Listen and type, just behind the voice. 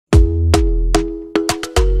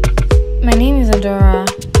my name is Adora,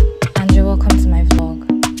 and you're welcome to my vlog.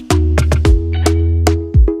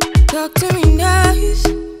 Talk to me nice,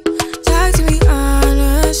 talk to me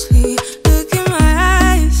honestly. Look in my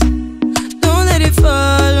eyes, don't let it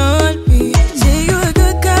fall on me. Say you're a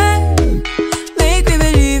good guy, make me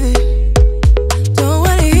believe it. Don't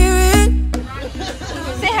wanna hear it.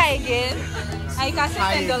 Say hi again. And you can say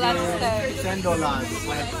 $10 instead. $10.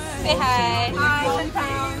 Say hi. Hi.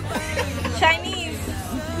 Chinese.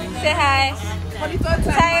 Say hi.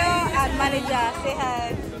 Tayo and manager. Say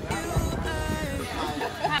hi.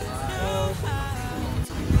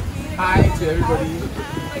 Hi to everybody.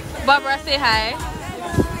 Barbara, say hi.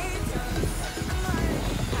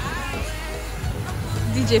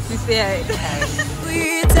 DJ, please say hi.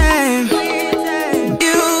 Sweet time,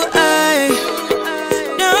 you I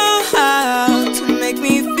know how to make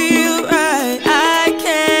me feel right. I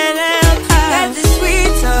can't help got this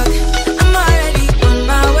sweet talk. I'm already on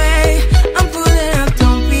my way. I'm pulling up,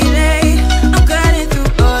 don't be late. I'm cutting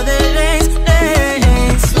through all the lanes.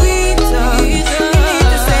 Sweet talk, you need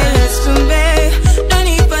to say let's convey. No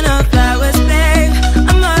need for no flowers, babe.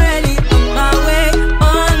 I'm already on my way,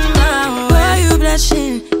 on my way. Why you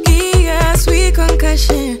blushing? Yeah, sweet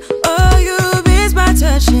concussion. Oh, you miss my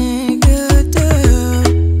touching. Good girl.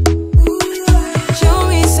 Show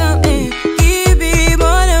me something. Give me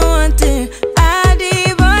more than one thing. I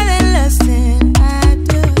need more than less than I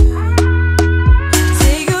do.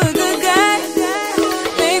 Say you're a good guy,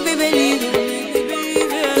 make me believe it.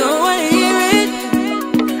 Don't wanna hear it,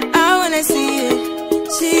 I wanna see it.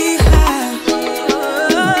 See how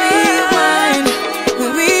rewind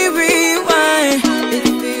when we rewind. It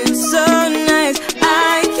feels so nice.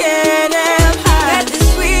 I can't help got this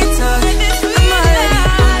sweet talk. I'm already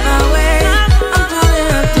on my way. I'm pulling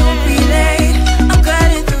up, don't be late. I'm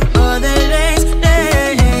cutting through all the lanes.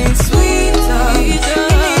 Sweet talk, you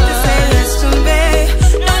need to say let's convey.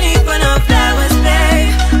 No need for no flowers, babe.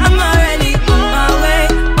 I'm already on my way,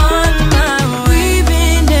 on my way. We've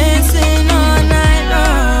been dancing all night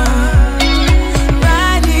long,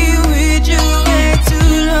 right here with you way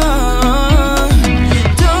too long.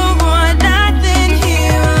 Don't want nothing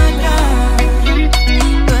here or now,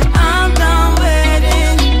 but I'm done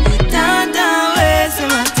waiting, down wasting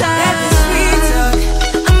my time. Got this sweet talk,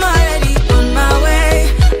 I'm already on my way.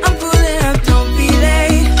 I'm pulling up, don't be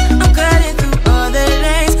late. I'm cutting through all the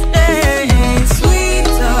lanes. Sweet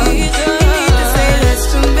talk, you need to say let's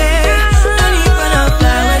convey. No need for no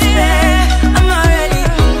flowers, babe. I'm already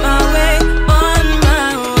on my way, on my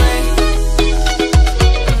way.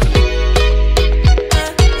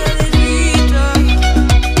 Sweet talk,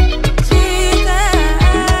 sweet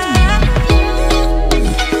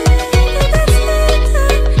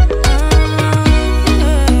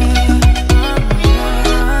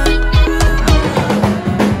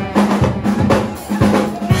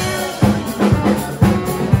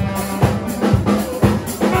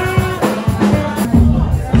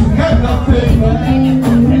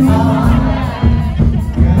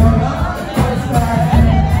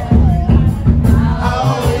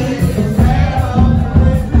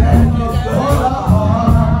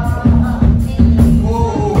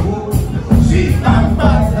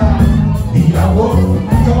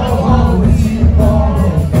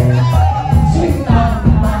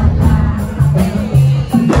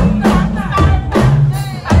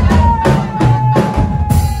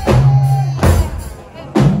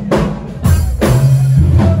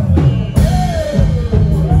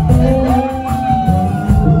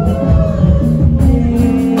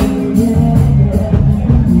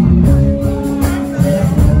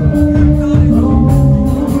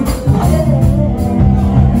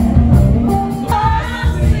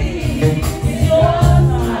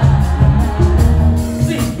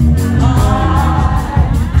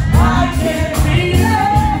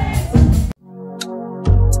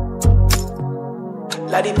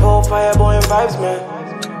Ladipoe, fireboy and vibes, man.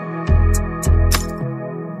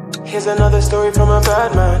 Here's another story from a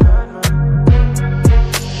bad man.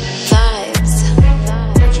 vibes.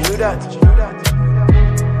 Did you know that? Did you know that?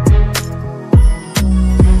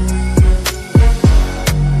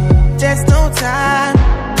 There's no time,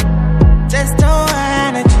 there's no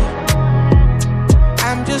energy.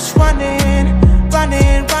 I'm just running.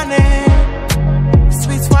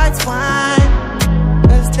 Sweet white wine,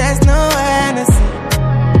 'cause there's no energy.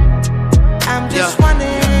 I'm just running.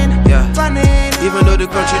 Even though the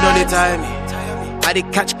country don't they tire me, I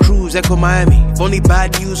did catch cruise, echo Miami. If only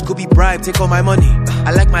bad news could be bribed, take all my money.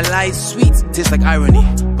 I like my lies sweet, tastes like irony.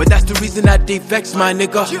 But that's the reason that they vex, my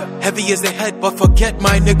nigga. Heavy as the head, but forget,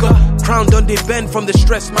 my nigga. Crown done they bend from the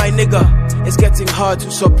stress, my nigga. It's getting hard to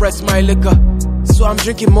suppress my liquor. so I'm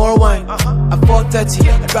drinking more wine. At 4:30,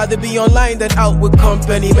 I'd rather be online than out with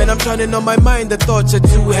company. Man, I'm trying on my mind, the thoughts are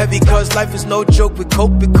too heavy. Cause life is no joke, we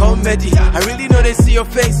cope with comedy. I really know they see your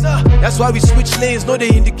face, that's why we switch lanes, no they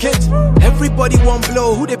indicate. Everybody want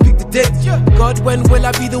blow, who they pick the date. God, when will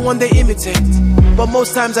I be the one they imitate? But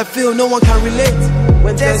most times I feel no one can relate.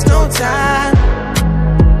 When There's no time,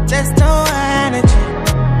 there's no energy.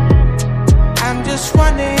 I'm just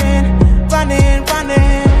running, running,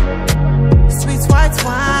 running. Sweet white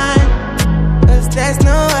wine, cause there's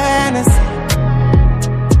no energy.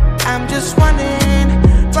 I'm just running,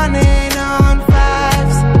 running on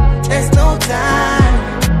vibes. There's no time,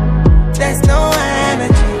 there's no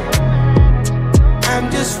energy. I'm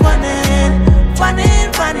just running, running,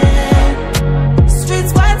 running. Sweet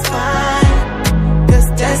white wine, cause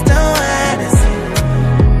there's no energy.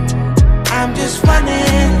 I'm just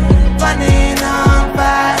running, running on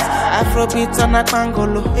vibes. Afrobeat on that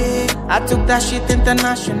Mangolo, I took that shit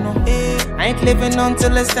international, I ain't living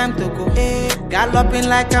until it's time to go, galloping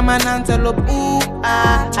like I'm an antelope, ooh,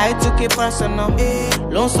 I took it personal,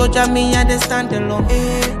 lone soldier, me I dey stand alone,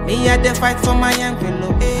 me I dey fight for my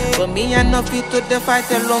envelope, but me I no fit to the fight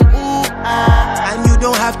alone, ooh, and you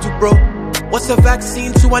don't have to, bro. What's a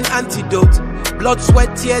vaccine to an antidote? Blood,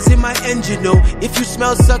 sweat, tears in my engine, no. If you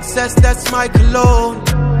smell success, that's my cologne.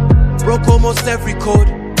 Broke almost every code,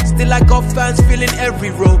 still I got fans filling every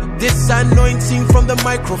row. This anointing from the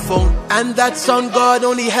microphone, and that's on God,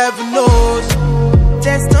 only heaven knows.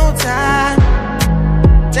 There's no time,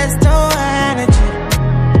 there's no energy.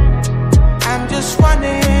 I'm just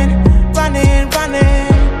running, running,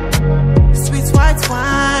 running. Sweet white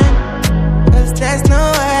wine, cause there's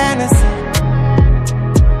no energy.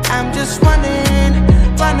 I'm just running,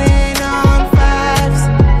 running on vibes.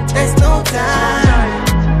 There's no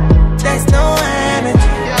time, there's no energy.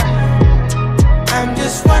 I'm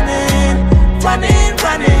just running, running,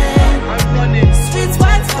 running. Sweet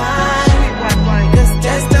white wine, cause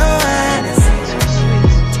there's no energy.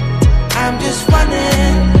 I'm just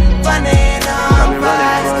running, running on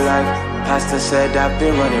vibes. Pastor said I've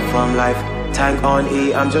been running from life. Tank on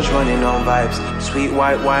E, I'm just running on vibes. Sweet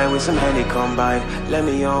white wine with some Henny combined. Let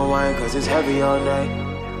me unwind cause it's heavy all night.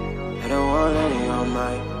 I don't want any on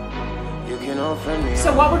mine. You can offer me.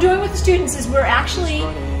 So what we're doing with the students is we're actually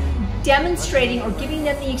demonstrating or giving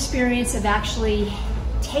them the experience of actually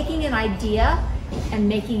taking an idea and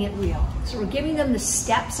making it real. So we're giving them the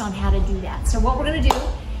steps on how to do that. So what we're going to do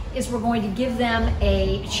is we're going to give them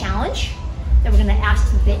a challenge that we're going to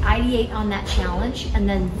ask that they ideate on that challenge and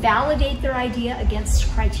then validate their idea against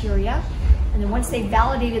criteria. And then once they've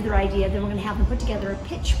validated their idea, then we're going to have them put together a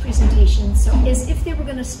pitch presentation. So as if they were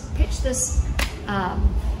going to pitch this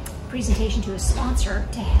presentation to a sponsor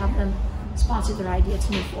to have them sponsor their idea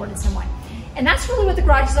to move forward in some way. And that's really what the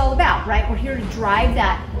garage is all about, right? We're here to drive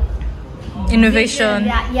that Innovation.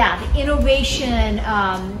 the innovation,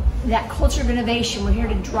 that culture of innovation. We're here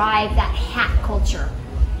to drive that hack culture.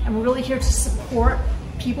 And we're really here to support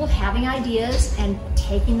people having ideas and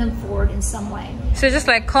taking them forward in some way. So just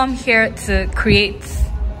like come here to create.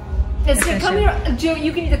 It's to come here,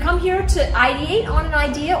 you can either come here to ideate on an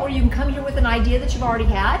idea or you can come here with an idea that you've already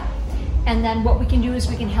had. And then what we can do is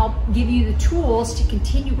we can help give you the tools to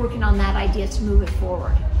continue working on that idea to move it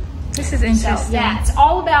forward. This is interesting. So, yeah, it's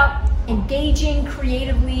all about engaging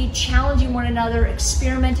creatively, challenging one another,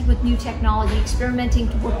 experimenting with new technology, experimenting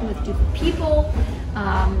to working with different people,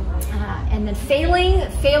 and then failing,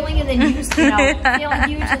 and then failing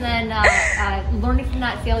huge, and then learning from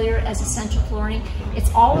that failure as essential to learning.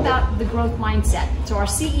 It's all about the growth mindset. So our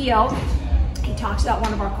CEO, he talks about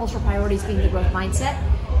one of our cultural priorities being the growth mindset.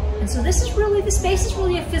 And so this is really, the space is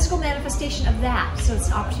really a physical manifestation of that. So it's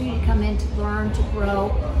an opportunity to come in, to learn, to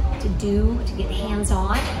grow, to do, to get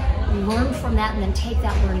hands-on, learn from that, and then take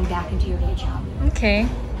that learning back into your day job. Okay,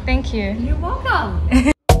 thank you. You're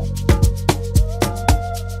welcome.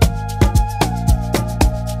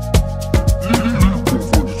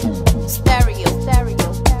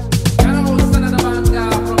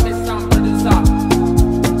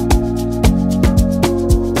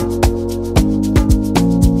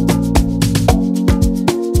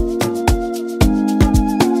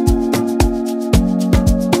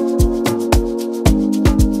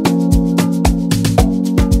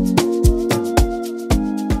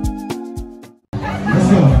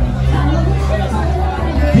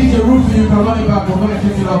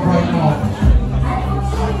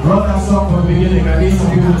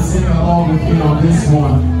 Sing along with me on this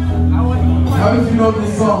one. Now if you know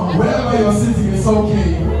this song, wherever you're sitting, it's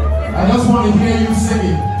okay. I just want to hear you sing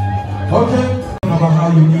it. Okay? about how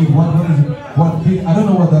you need. What is it? What? I don't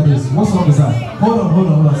know what that is. What song is that? Hold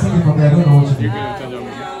on. Sing it from there. I don't know what you do.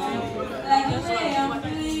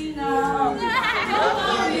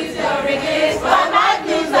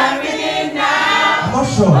 I'm not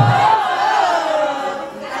sure.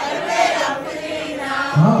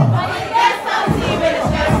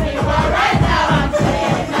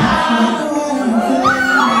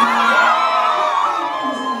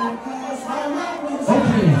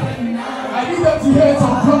 Here it's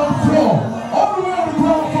on ground floor, all the way on the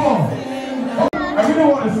ground floor. I really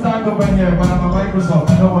want to stand up in here, but I'm a Microsoft.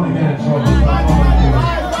 I don't want to get in trouble. I'm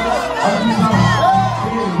just not.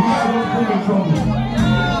 We are not put in trouble.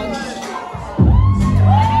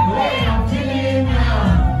 I'm feeling now.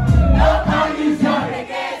 No parties got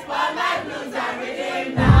regrets, but my blues are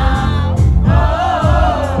redeemed now.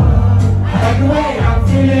 Oh, like the way I'm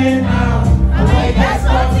feeling now. The way that's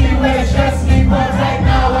something where stress me, but right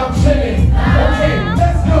now I'm chilling. Okay,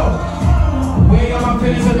 let's go. Way on my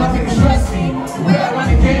finish and nothing can stress me. Way I run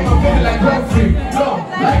the game, I'm feeling like referee. No,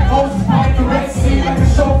 like Moses by the Red Sea, like a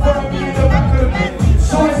chauffeur, me in the back of the pit.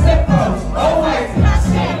 So I step out, always.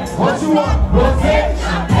 What you want? Rotate.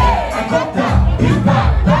 I come down, he's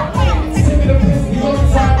back. Stick me the piss, the only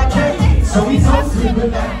time I can. So we toast to it,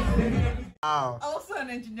 but also an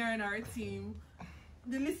engineer in our team.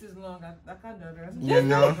 The list is long. I can't do the rest. You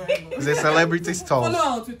know, the celebrity stars.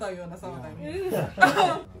 Follow on Twitter, you understand what I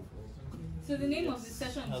mean. So the name of the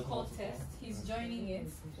session is called Test. He's joining it.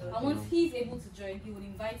 And once he's able to join, he will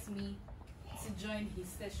invite me to join his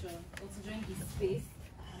session or to join his space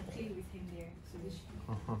and play with him there. So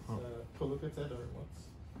Co-located or what?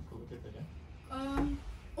 Co-located, yeah?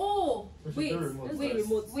 Oh, wait.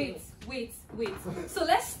 So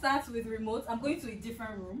let's start with remote. I'm going to a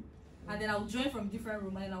different room. And then I'll join from different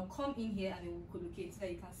room and then I'll come in here and it will collocate so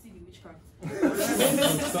that you can see the witchcraft.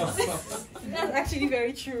 That's actually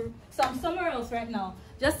very true. So I'm somewhere else right now.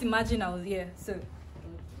 Just imagine I was here. So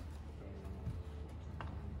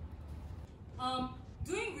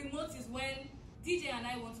doing remote is when DJ and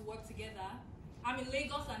I want to work together. I'm in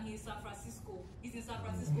Lagos and he's in San Francisco. He's in San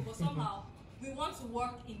Francisco, but somehow we want to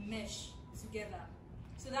work in mesh together.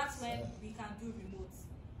 So that's when we can do remote.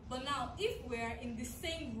 But now, if we're in the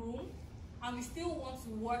same room and we still want to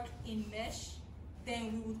work in mesh,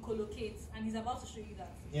 then we would collocate. And he's about to show you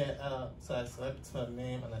that. Yeah, so I select her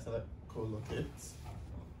name and I select collocate.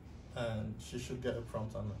 And she should get a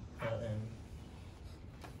prompt on her end.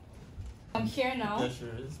 I'm here now. There she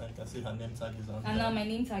is, and you can see her name tag is on. And now my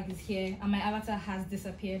name tag is here, and my avatar has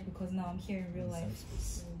disappeared because now I'm here in real life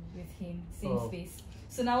with him, same space.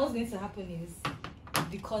 So now what's going to happen is,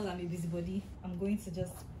 because I'm a busybody, I'm going to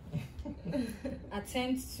just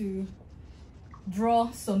attempt to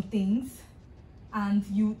draw some things. And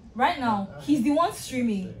you, right now, he's the one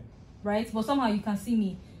streaming, right? But somehow you can see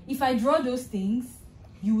me. If I draw those things,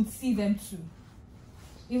 you would see them too,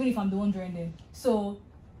 even if I'm the one drawing them. So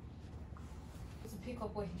to pick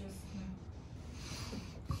up what he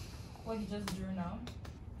just drew now.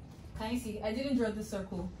 Can you see? I didn't draw the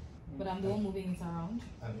circle, but I'm the one moving it around.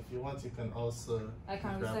 And if you want, you can also I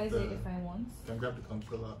can resize it if I want. You can grab the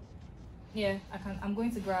controller. Yeah, I can. I'm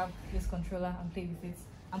going to grab this controller and play with it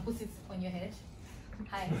and put it on your head.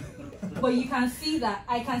 Hi. But you can see that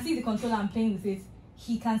I can see the controller. I'm playing with it.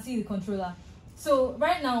 He can see the controller. So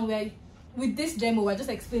right now we're with this demo. We're just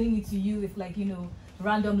explaining it to you with, like, you know,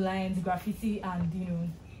 random lines, graffiti, and, you know,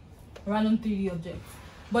 random 3D objects.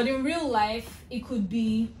 But in real life, it could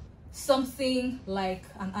be something like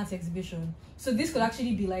an art exhibition. So this could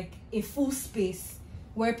actually be like a full space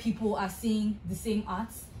where people are seeing the same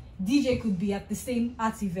art. DJ could be at the same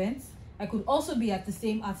art event. I could also be at the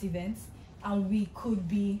same art event, and we could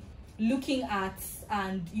be looking at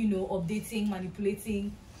and, you know, updating,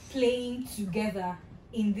 manipulating, playing together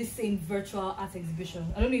in this same virtual art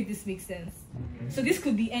exhibition. I don't know if this makes sense. So this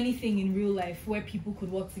could be anything in real life where people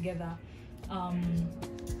could work together. So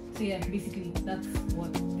yeah, basically that's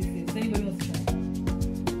what this is. Does anybody want to try?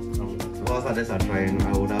 Whilst others are trying,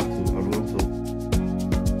 I would